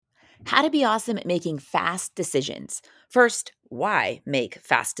How to be awesome at making fast decisions. First, why make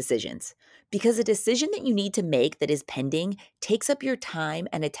fast decisions? Because a decision that you need to make that is pending takes up your time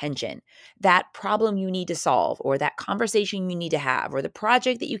and attention. That problem you need to solve, or that conversation you need to have, or the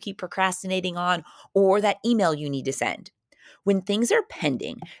project that you keep procrastinating on, or that email you need to send. When things are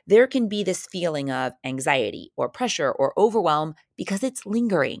pending, there can be this feeling of anxiety or pressure or overwhelm because it's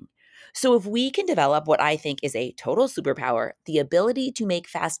lingering. So, if we can develop what I think is a total superpower, the ability to make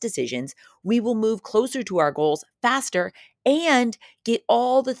fast decisions, we will move closer to our goals faster and get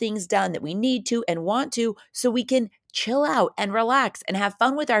all the things done that we need to and want to so we can chill out and relax and have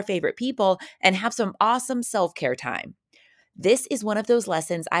fun with our favorite people and have some awesome self care time. This is one of those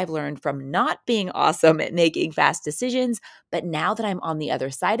lessons I've learned from not being awesome at making fast decisions, but now that I'm on the other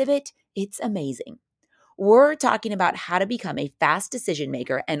side of it, it's amazing. We're talking about how to become a fast decision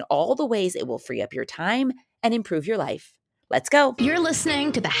maker and all the ways it will free up your time and improve your life. Let's go. You're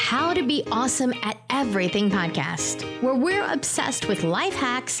listening to the How to Be Awesome at Everything podcast, where we're obsessed with life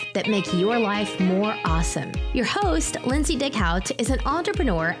hacks that make your life more awesome. Your host, Lindsay Dickhout, is an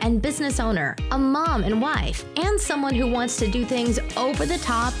entrepreneur and business owner, a mom and wife, and someone who wants to do things over the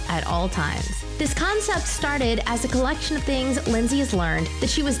top at all times. This concept started as a collection of things Lindsay has learned that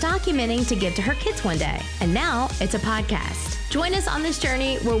she was documenting to give to her kids one day, and now it's a podcast. Join us on this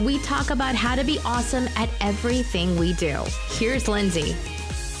journey where we talk about how to be awesome at everything we do. Here's Lindsay.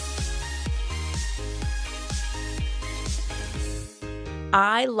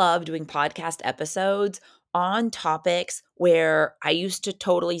 I love doing podcast episodes on topics where I used to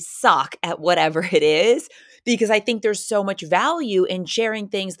totally suck at whatever it is, because I think there's so much value in sharing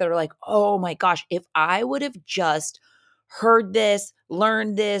things that are like, oh my gosh, if I would have just heard this,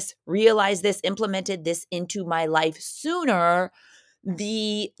 learned this, realized this, implemented this into my life sooner,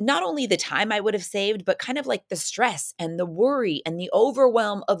 the not only the time I would have saved, but kind of like the stress and the worry and the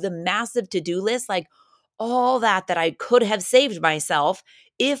overwhelm of the massive to-do list, like all that I could have saved myself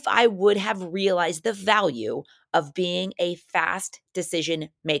if I would have realized the value of being a fast decision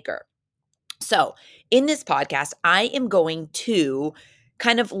maker. So, in this podcast, I am going to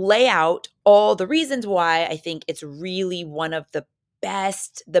kind of lay out all the reasons why I think it's really one of the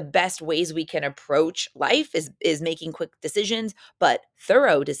best ways we can approach life is making quick decisions, but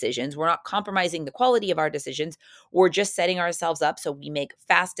thorough decisions. We're not compromising the quality of our decisions. We're just setting ourselves up so we make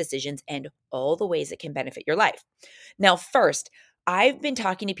fast decisions and all the ways it can benefit your life. Now, first, I've been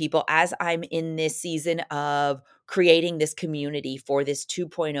talking to people as I'm in this season of creating this community for this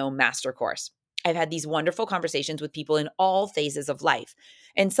 2.0 master course. I've had these wonderful conversations with people in all phases of life.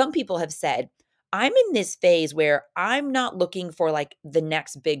 And some people have said, I'm in this phase where I'm not looking for like the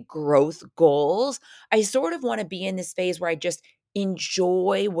next big growth goals. I sort of want to be in this phase where I just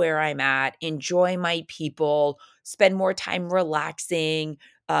enjoy where I'm at, enjoy my people, spend more time relaxing,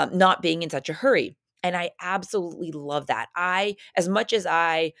 not being in such a hurry. And I absolutely love that. As much as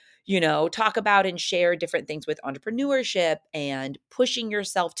I, talk about and share different things with entrepreneurship and pushing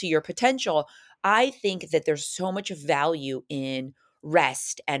yourself to your potential, I think that there's so much value in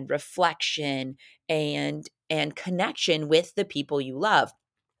rest and reflection and connection with the people you love.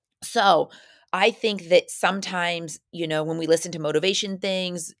 So, I think that sometimes, when we listen to motivation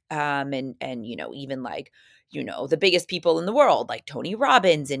things, and even like, the biggest people in the world, like Tony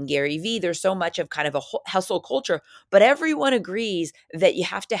Robbins and Gary Vee, there's so much of kind of a hustle culture, but everyone agrees that you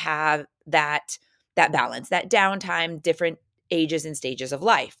have to have that balance, that downtime, different ages and stages of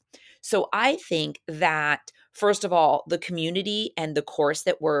life. So I think that first of all, the community and the course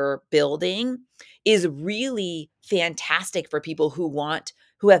that we're building is really fantastic for people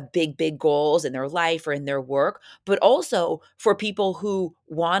who have big goals in their life or in their work, but also for people who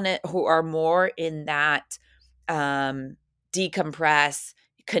are more in that decompress,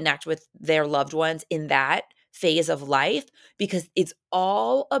 connect with their loved ones in that phase of life, because it's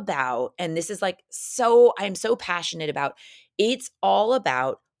all about, and this is like I'm so passionate about, it's all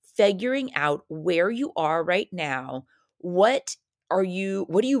about figuring out where you are right now. What do you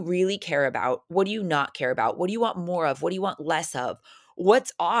really care about? What do you not care about? What do you want more of? What do you want less of?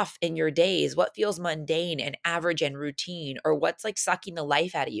 What's off in your days? What feels mundane and average and routine? Or what's like sucking the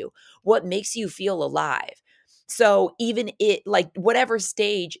life out of you? What makes you feel alive? So even like whatever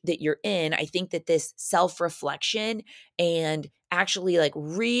stage that you're in, I think that this self-reflection and actually like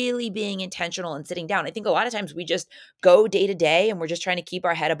really being intentional and sitting down. I think a lot of times we just go day to day and we're just trying to keep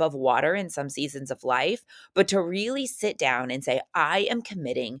our head above water in some seasons of life, but to really sit down and say, I am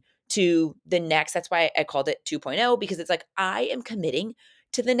committing to the next, that's why I called it 2.0, because it's like, I am committing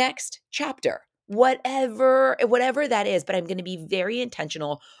to the next chapter, whatever that is, but I'm going to be very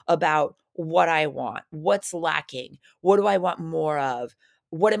intentional about what I want, what's lacking, what do I want more of?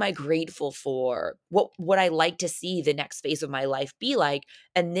 What am I grateful for? What would I like to see the next phase of my life be like?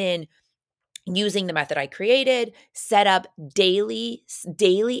 And then using the method I created, set up daily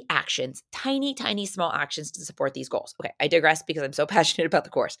actions, tiny small actions to support these goals. Okay, I digress because I'm so passionate about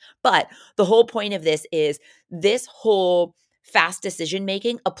the course. But the whole point of this is this whole fast decision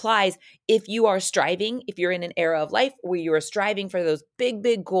making applies if you are striving, if you're in an era of life where you are striving for those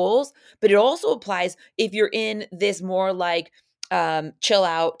big goals, but it also applies if you're in this more like chill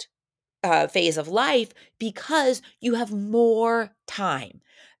out phase of life because you have more time.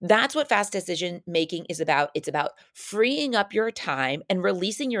 That's what fast decision making is about. It's about freeing up your time and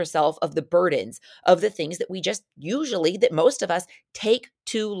releasing yourself of the burdens of the things that we just usually, that most of us take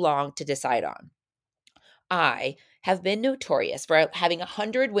too long to decide on. I have been notorious for having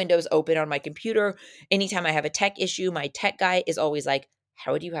 100 windows open on my computer. Anytime I have a tech issue, my tech guy is always like,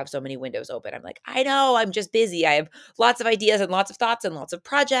 how do you have so many windows open? I'm like, I know, I'm just busy. I have lots of ideas and lots of thoughts and lots of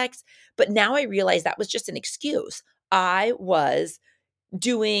projects. But now I realize that was just an excuse. I was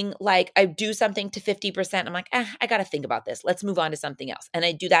doing like I do something to 50%. I'm like, I got to think about this. Let's move on to something else. And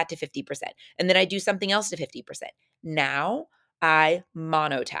I do that to 50%. And then I do something else to 50%. Now I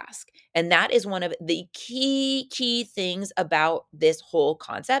monotask. And that is one of the key things about this whole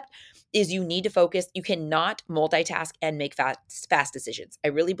concept is you need to focus. You cannot multitask and make fast decisions. I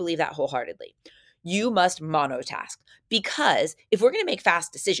really believe that wholeheartedly. You must monotask because if we're going to make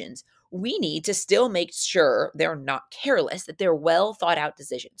fast decisions, we need to still make sure they're not careless, that they're well thought out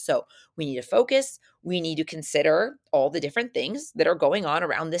decisions. So we need to focus. We need to consider all the different things that are going on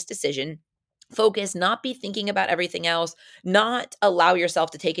around this decision. Focus, not be thinking about everything else, not allow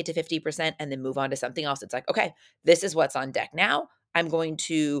yourself to take it to 50% and then move on to something else. It's like, okay, this is what's on deck now. I'm going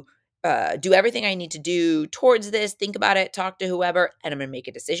to do everything I need to do towards this, think about it, talk to whoever, and I'm going to make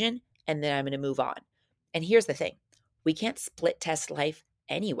a decision and then I'm going to move on. And here's the thing, we can't split test life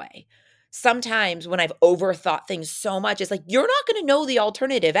anyway. Sometimes when I've overthought things so much, it's like, you're not going to know the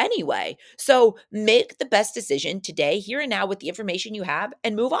alternative anyway. So make the best decision today, here and now with the information you have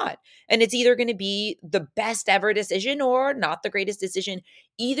and move on. And it's either going to be the best ever decision or not the greatest decision.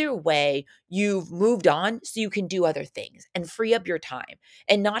 Either way, you've moved on so you can do other things and free up your time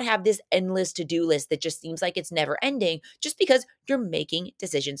and not have this endless to-do list that just seems like it's never ending just because you're making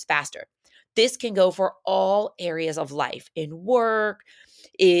decisions faster. This can go for all areas of life, in work,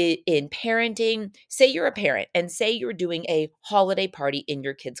 in parenting. Say you're a parent and say you're doing a holiday party in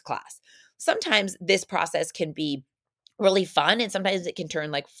your kid's class. Sometimes this process can be really fun and sometimes it can turn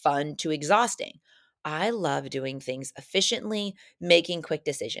like fun to exhausting. I love doing things efficiently, making quick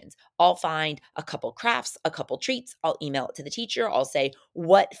decisions. I'll find a couple crafts, a couple treats. I'll email it to the teacher. I'll say,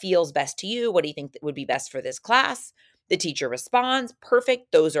 what feels best to you? What do you think that would be best for this class? The teacher responds,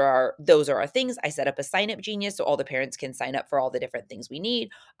 perfect. Those are our things. I set up a sign up genius so all the parents can sign up for all the different things we need.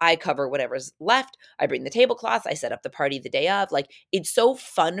 I cover whatever's left. I bring the tablecloths. I set up the party the day of. Like, it's so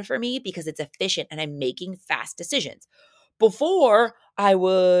fun for me because it's efficient and I'm making fast decisions. Before I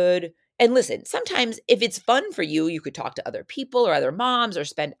would, and listen, sometimes if it's fun for you, you could talk to other people or other moms or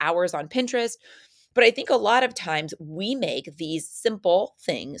spend hours on Pinterest. But I think a lot of times we make these simple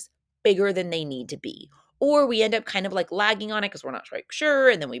things bigger than they need to be. Or we end up kind of like lagging on it because we're not quite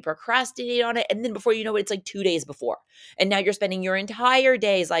sure. And then we procrastinate on it. And then before you know it, it's like 2 days before. And now you're spending your entire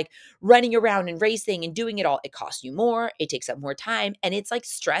days like running around and racing and doing it all. It costs you more. It takes up more time. And it's like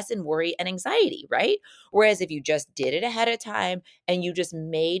stress and worry and anxiety, right? Whereas if you just did it ahead of time and you just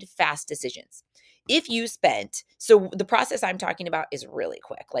made fast decisions. If you spent, so the process I'm talking about is really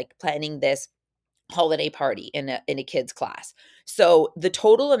quick, like planning this holiday party in a kid's class. So the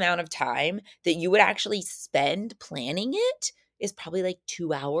total amount of time that you would actually spend planning it is probably like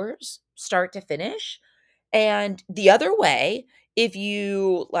 2 hours start to finish. And the other way, if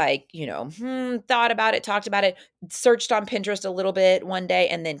you like, thought about it, talked about it, searched on Pinterest a little bit one day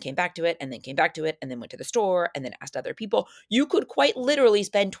and then came back to it and then came back to it and then went to the store and then asked other people, you could quite literally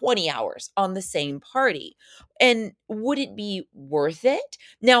spend 20 hours on the same party. And would it be worth it?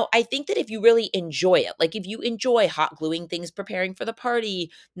 Now, I think that if you really enjoy it, like if you enjoy hot gluing things, preparing for the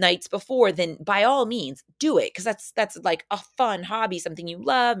party nights before, then by all means do it. Cause that's like a fun hobby, something you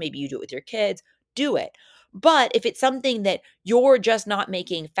love. Maybe you do it with your kids, do it. But if it's something that you're just not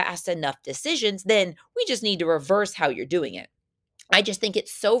making fast enough decisions, then we just need to reverse how you're doing it. I just think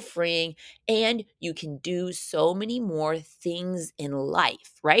it's so freeing and you can do so many more things in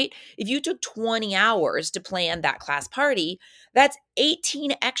life, right? If you took 20 hours to plan that class party, that's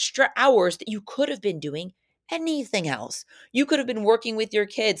 18 extra hours that you could have been doing anything else. You could have been working with your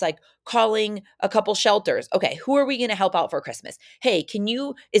kids, like calling a couple shelters. Okay, who are we going to help out for Christmas? Hey,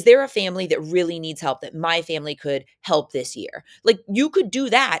 is there a family that really needs help that my family could help this year? Like you could do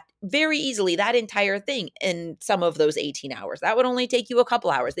that very easily, that entire thing in some of those 18 hours. That would only take you a couple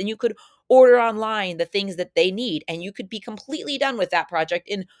hours. Then you could order online the things that they need and you could be completely done with that project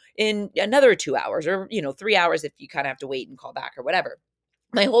in another 2 hours or 3 hours if you kind of have to wait and call back or whatever.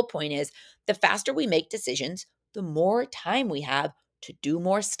 My whole point is the faster we make decisions, the more time we have to do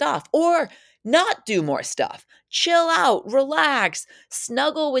more stuff or not do more stuff. Chill out, relax,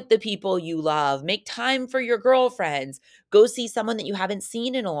 snuggle with the people you love, make time for your girlfriends, go see someone that you haven't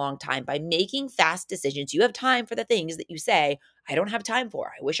seen in a long time. By making fast decisions, you have time for the things that you say, I don't have time for.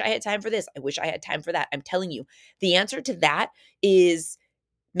 I wish I had time for this. I wish I had time for that. I'm telling you, the answer to that is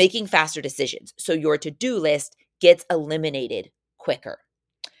making faster decisions. So your to do list gets eliminated quicker.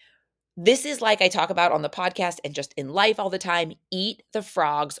 This is like I talk about on the podcast and just in life all the time. Eat the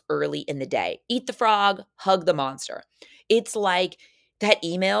frogs early in the day. Eat the frog, hug the monster. It's like that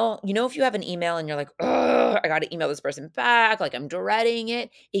email. If you have an email and you're like, oh, I got to email this person back, like I'm dreading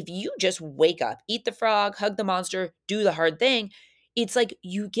it. If you just wake up, eat the frog, hug the monster, do the hard thing, it's like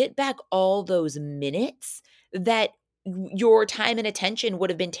you get back all those minutes that your time and attention would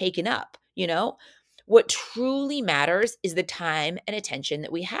have been taken up. What truly matters is the time and attention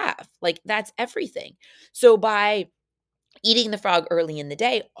that we have. Like that's everything. So by eating the frog early in the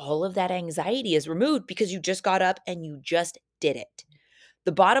day, all of that anxiety is removed because you just got up and you just did it.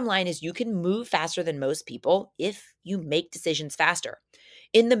 The bottom line is you can move faster than most people if you make decisions faster.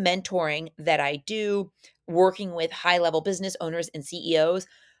 In the mentoring that I do, working with high level business owners and CEOs,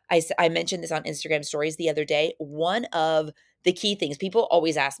 I mentioned this on Instagram stories the other day. One of the key things people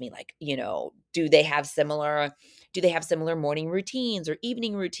always ask me, like, do they have similar morning routines or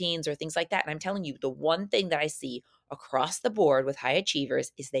evening routines or things like that? And I'm telling you, the one thing that I see across the board with high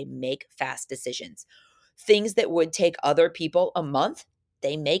achievers is they make fast decisions. Things that would take other people a month,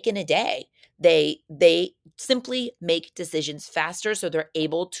 they make in a day. They simply make decisions faster so they're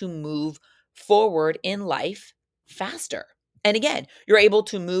able to move forward in life faster. And again, you're able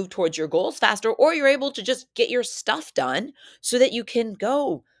to move towards your goals faster, or you're able to just get your stuff done so that you can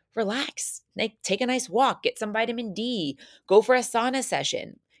go relax, take a nice walk, get some vitamin D, go for a sauna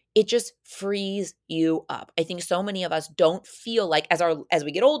session. It just frees you up. I think so many of us don't feel like as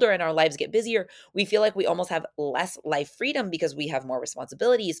we get older and our lives get busier, we feel like we almost have less life freedom because we have more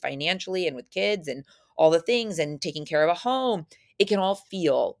responsibilities financially and with kids and all the things and taking care of a home. It can all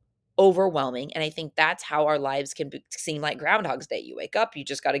feel overwhelming. And I think that's how our lives can seem like Groundhog's Day. You wake up, you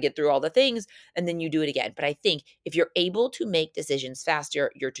just got to get through all the things, and then you do it again. But I think if you're able to make decisions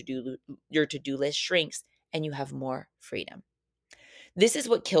faster, your to-do list shrinks and you have more freedom. This is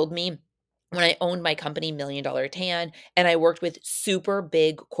what killed me when I owned my company, Million Dollar Tan, and I worked with super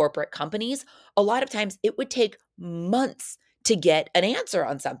big corporate companies. A lot of times it would take months to get an answer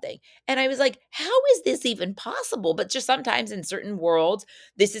on something. And I was like, how is this even possible? But just sometimes in certain worlds,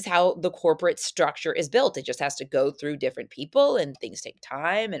 this is how the corporate structure is built. It just has to go through different people and things take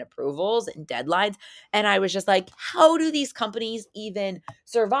time and approvals and deadlines. And I was just like, how do these companies even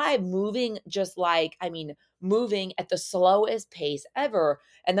survive moving at the slowest pace ever?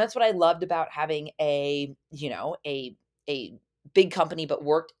 And that's what I loved about having a big company but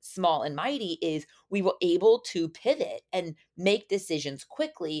worked small and mighty is we were able to pivot and make decisions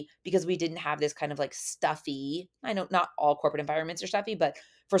quickly because we didn't have this kind of like stuffy. I know not all corporate environments are stuffy, but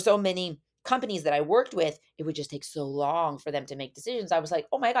for so many companies that I worked with, it would just take so long for them to make decisions. I was like,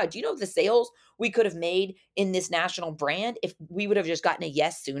 oh my God, do you know the sales we could have made in this national brand if we would have just gotten a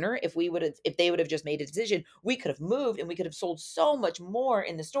yes sooner? If they would have just made a decision, we could have moved and we could have sold so much more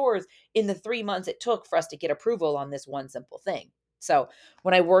in the stores in the 3 months it took for us to get approval on this one simple thing. So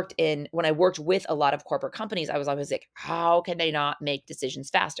when I worked with a lot of corporate companies, I was always like, how can they not make decisions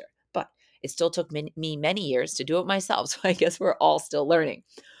faster? But it still took me many years to do it myself. So I guess we're all still learning.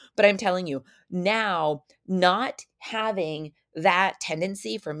 But I'm telling you now, not having that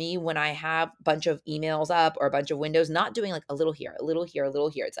tendency for me when I have a bunch of emails up or a bunch of windows, not doing like a little here, a little here, a little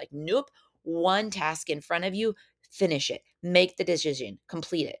here. It's like, nope, one task in front of you, finish it, make the decision,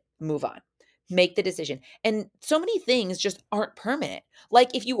 complete it, move on. Make the decision. And so many things just aren't permanent.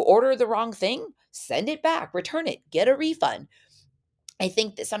 Like if you order the wrong thing, send it back, return it, get a refund. I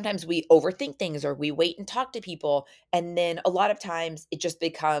think that sometimes we overthink things or we wait and talk to people. And then a lot of times it just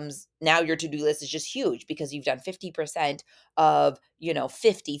becomes now your to-do list is just huge because you've done 50% of,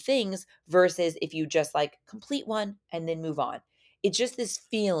 50 things versus if you just like complete one and then move on. It's just this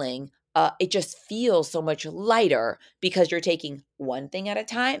feeling. It just feels so much lighter because you're taking one thing at a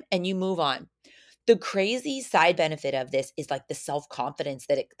time and you move on. The crazy side benefit of this is like the self-confidence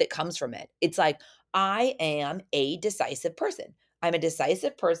that comes from it. It's like, I am a decisive person. I'm a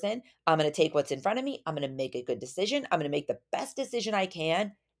decisive person. I'm going to take what's in front of me. I'm going to make a good decision. I'm going to make the best decision I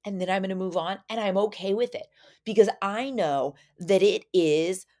can. And then I'm going to move on. And I'm okay with it because I know that it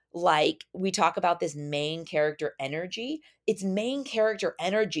is like we talk about this main character energy. It's main character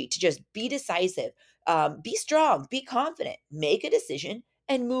energy to just be decisive, be strong, be confident, make a decision,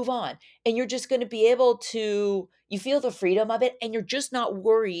 and move on. And you're just going to be able to, you feel the freedom of it. And you're just not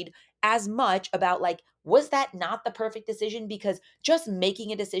worried as much about like, was that not the perfect decision? Because just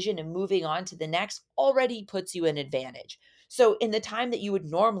making a decision and moving on to the next already puts you in advantage. So in the time that you would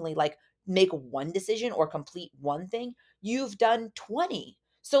normally like make one decision or complete one thing, you've done 20.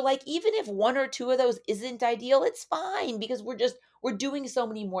 So like even if one or two of those isn't ideal, it's fine because we're doing so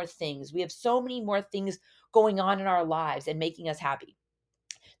many more things. We have so many more things going on in our lives and making us happy.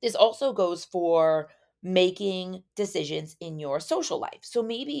 This also goes for making decisions in your social life. So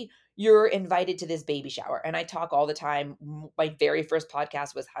maybe you're invited to this baby shower. And I talk all the time. My very first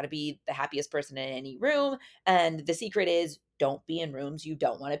podcast was how to be the happiest person in any room. And the secret is don't be in rooms you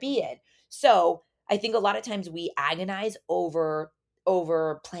don't want to be in. So I think a lot of times we agonize over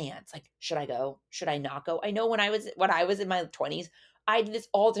plans. Like, should I go? Should I not go? I know when I was in my 20s, I did this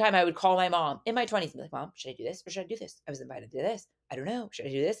all the time. I would call my mom in my 20s and be like, Mom, should I do this or should I do this? I was invited to this. I don't know. Should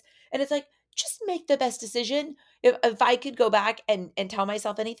I do this? And it's like, just make the best decision. If I could go back and tell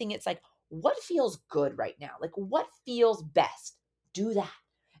myself anything, it's like, what feels good right now? Like, what feels best? Do that.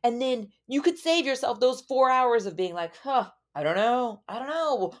 And then you could save yourself those 4 hours of being like, I don't know. I don't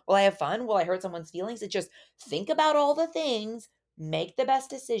know. Will I have fun? Will I hurt someone's feelings? It's just think about all the things, make the best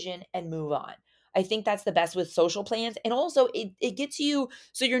decision, and move on. I think that's the best with social plans. And also, it gets you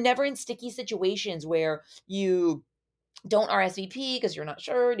so you're never in sticky situations where you don't RSVP because you're not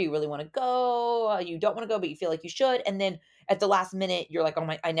sure. Do you really want to go? You don't want to go, but you feel like you should. And then at the last minute, you're like, oh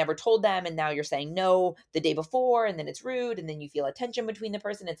my, I never told them. And now you're saying no the day before. And then it's rude. And then you feel a tension between the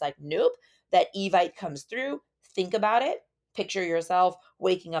person. It's like, nope, that Evite comes through. Think about it. Picture yourself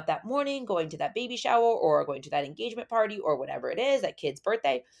waking up that morning, going to that baby shower or going to that engagement party or whatever it is, that kid's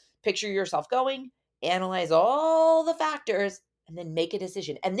birthday. Picture yourself going, analyze all the factors, and then make a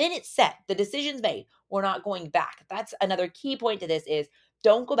decision. And then it's set. The decision's made. We're not going back. That's another key point to this is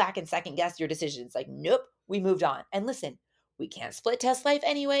don't go back and second guess your decisions. Like, nope, we moved on. And listen, we can't split test life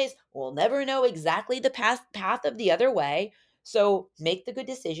anyways. We'll never know exactly the path of the other way. So make the good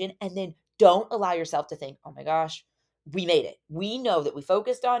decision and then don't allow yourself to think, oh my gosh, we made it. We know that we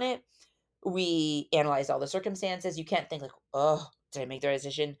focused on it. We analyzed all the circumstances. You can't think like, oh, did I make the right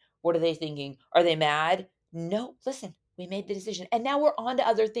decision? What are they thinking? Are they mad? No, listen, we made the decision. And now we're on to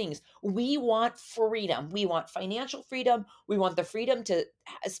other things. We want freedom. We want financial freedom. We want the freedom to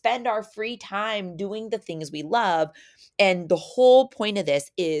spend our free time doing the things we love. And the whole point of this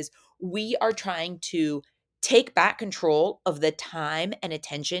is we are trying to take back control of the time and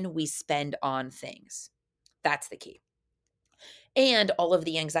attention we spend on things. That's the key. And all of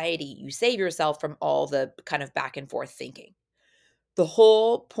the anxiety you save yourself from all the kind of back and forth thinking. The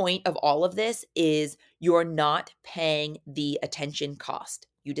whole point of all of this is you're not paying the attention cost.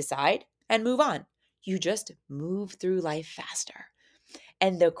 You decide and move on. You just move through life faster.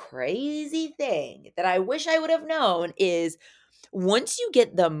 And the crazy thing that I wish I would have known is once you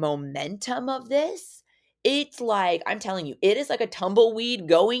get the momentum of this, it's like, I'm telling you, it is like a tumbleweed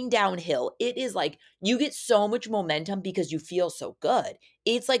going downhill. It is like you get so much momentum because you feel so good.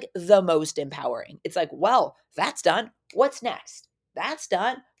 It's like the most empowering. It's like, well, that's done. What's next? That's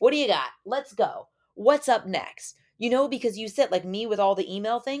done. What do you got? Let's go. What's up next? You know, because you sit like me with all the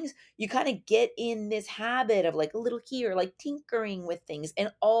email things, you kind of get in this habit of like a little here, like tinkering with things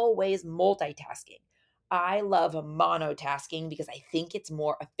and always multitasking. I love monotasking because I think it's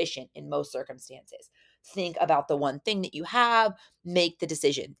more efficient in most circumstances. Think about the one thing that you have, make the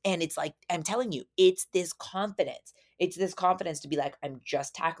decision. And it's like, I'm telling you, it's this confidence. It's this confidence to be like, I'm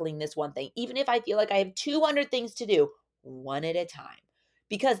just tackling this one thing. Even if I feel like I have 200 things to do, one at a time.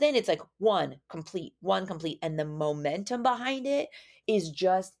 Because then it's like one complete. And the momentum behind it is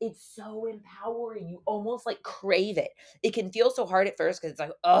just, it's so empowering. You almost like crave it. It can feel so hard at first because it's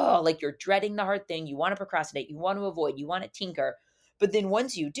like, oh, like you're dreading the hard thing. You want to procrastinate. You want to avoid. You want to tinker. But then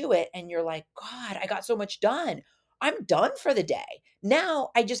once you do it and you're like, God, I got so much done. I'm done for the day.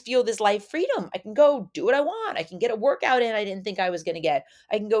 Now I just feel this life freedom. I can go do what I want. I can get a workout in I didn't think I was going to get.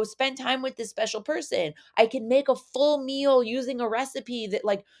 I can go spend time with this special person. I can make a full meal using a recipe that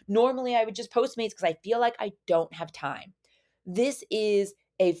like normally I would just Postmates because I feel like I don't have time. This is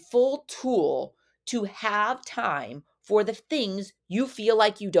a full tool to have time for the things you feel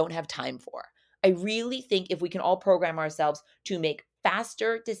like you don't have time for. I really think if we can all program ourselves to make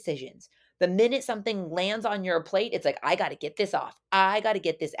faster decisions, the minute something lands on your plate, it's like, I got to get this off. I got to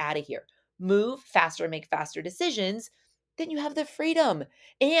get this out of here. Move faster and make faster decisions, then you have the freedom.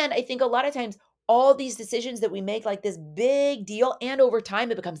 And I think a lot of times, all these decisions that we make, like this big deal, and over time,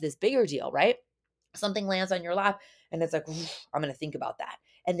 it becomes this bigger deal, right? Something lands on your lap and it's like, I'm going to think about that.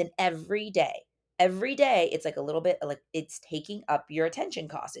 And then every day, it's like a little bit like it's taking up your attention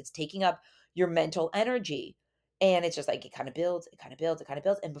cost. It's taking up your mental energy. And it's just like it kind of builds, it kind of builds, it kind of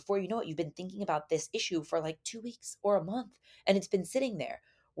builds. And before you know it, you've been thinking about this issue for like 2 weeks or a month and it's been sitting there.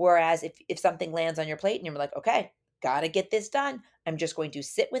 Whereas if something lands on your plate and you're like, okay, got to get this done. I'm just going to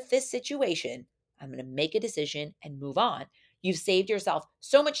sit with this situation. I'm going to make a decision and move on. You've saved yourself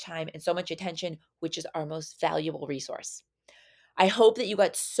so much time and so much attention, which is our most valuable resource. I hope that you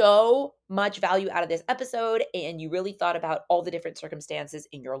got so much value out of this episode and you really thought about all the different circumstances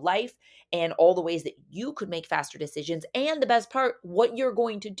in your life and all the ways that you could make faster decisions. And the best part, what you're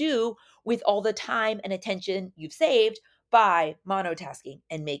going to do with all the time and attention you've saved by monotasking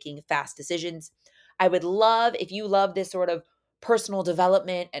and making fast decisions. I would love if you love this sort of personal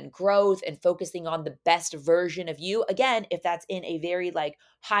development and growth and focusing on the best version of you. Again, if that's in a very like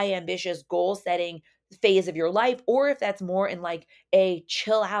high ambitious goal setting phase of your life, or if that's more in like a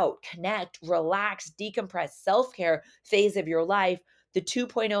chill out, connect, relax, decompress, self-care phase of your life, the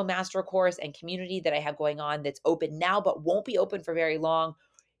 2.0 master course and community that I have going on that's open now but won't be open for very long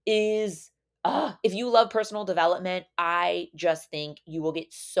is if you love personal development, I just think you will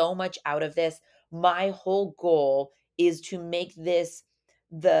get so much out of this. My whole goal is to make this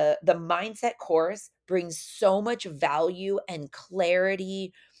the mindset course brings so much value and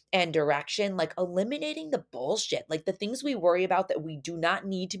clarity and direction, like eliminating the bullshit, like the things we worry about that we do not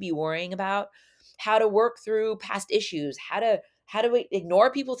need to be worrying about, how to work through past issues, how to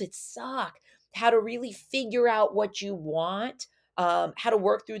ignore people that suck, how to really figure out what you want, how to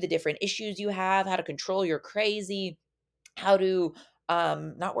work through the different issues you have, how to control your crazy, how to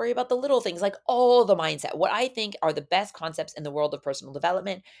not worry about the little things, like all the mindset. What I think are the best concepts in the world of personal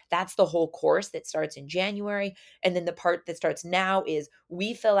development. That's the whole course that starts in January. And then the part that starts now is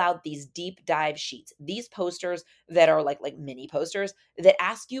we fill out these deep dive sheets, these posters that are like mini posters that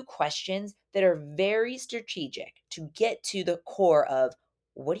ask you questions that are very strategic to get to the core of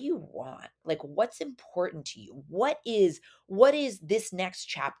what do you want? Like what's important to you? What is this next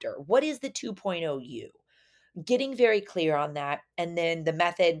chapter? What is the 2.0 you? Getting very clear on that. And then the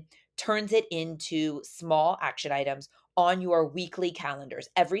method turns it into small action items on your weekly calendars.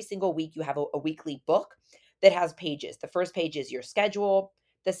 Every single week, you have a weekly book that has pages. The first page is your schedule.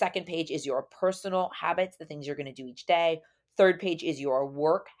 The second page is your personal habits, the things you're going to do each day. Third page is your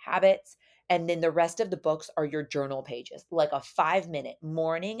work habits. And then the rest of the books are your journal pages, like a 5-minute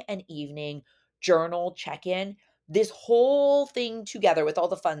morning and evening journal check-in. This whole thing together with all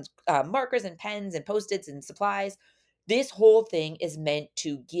the fun markers and pens and Post-its and supplies, this whole thing is meant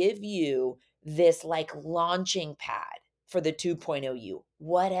to give you this like launching pad for the 2.0 you,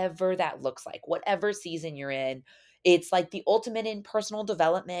 whatever that looks like, whatever season you're in. It's like the ultimate in personal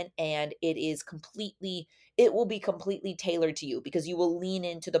development, and it will be completely tailored to you because you will lean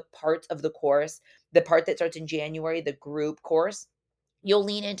into the parts of the course, the part that starts in January, the group course. You'll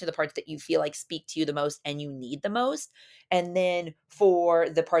lean into the parts that you feel like speak to you the most and you need the most. And then for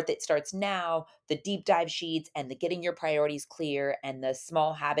the part that starts now, the deep dive sheets and the getting your priorities clear and the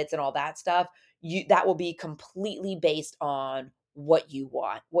small habits and all that stuff, that will be completely based on what you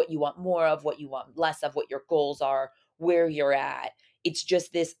want more of, what you want less of, what your goals are, where you're at. It's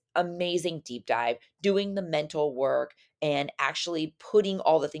just this amazing deep dive, doing the mental work and actually putting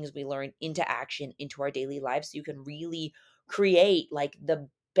all the things we learn into action into our daily lives so you can really create like the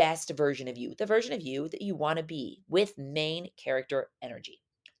best version of you, the version of you that you want to be with main character energy.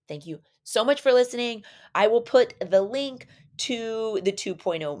 Thank you so much for listening. I will put the link to the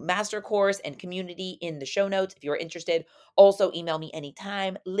 2.0 master course and community in the show notes if you're interested. Also email me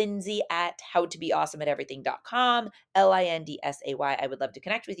anytime, lindsay@howtobeawesomeateverything.com, LINDSAY. I would love to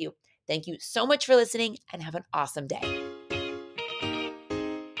connect with you. Thank you so much for listening and have an awesome day.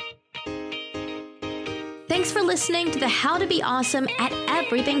 Thanks for listening to the How to Be Awesome at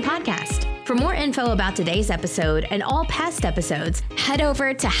Everything podcast. For more info about today's episode and all past episodes, head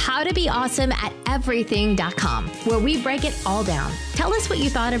over to howtobeawesomeateverything.com, where we break it all down. Tell us what you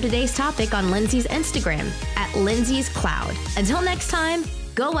thought of today's topic on Lindsay's Instagram @Lindsay'sCloud. Until next time,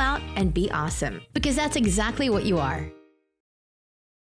 go out and be awesome, because that's exactly what you are.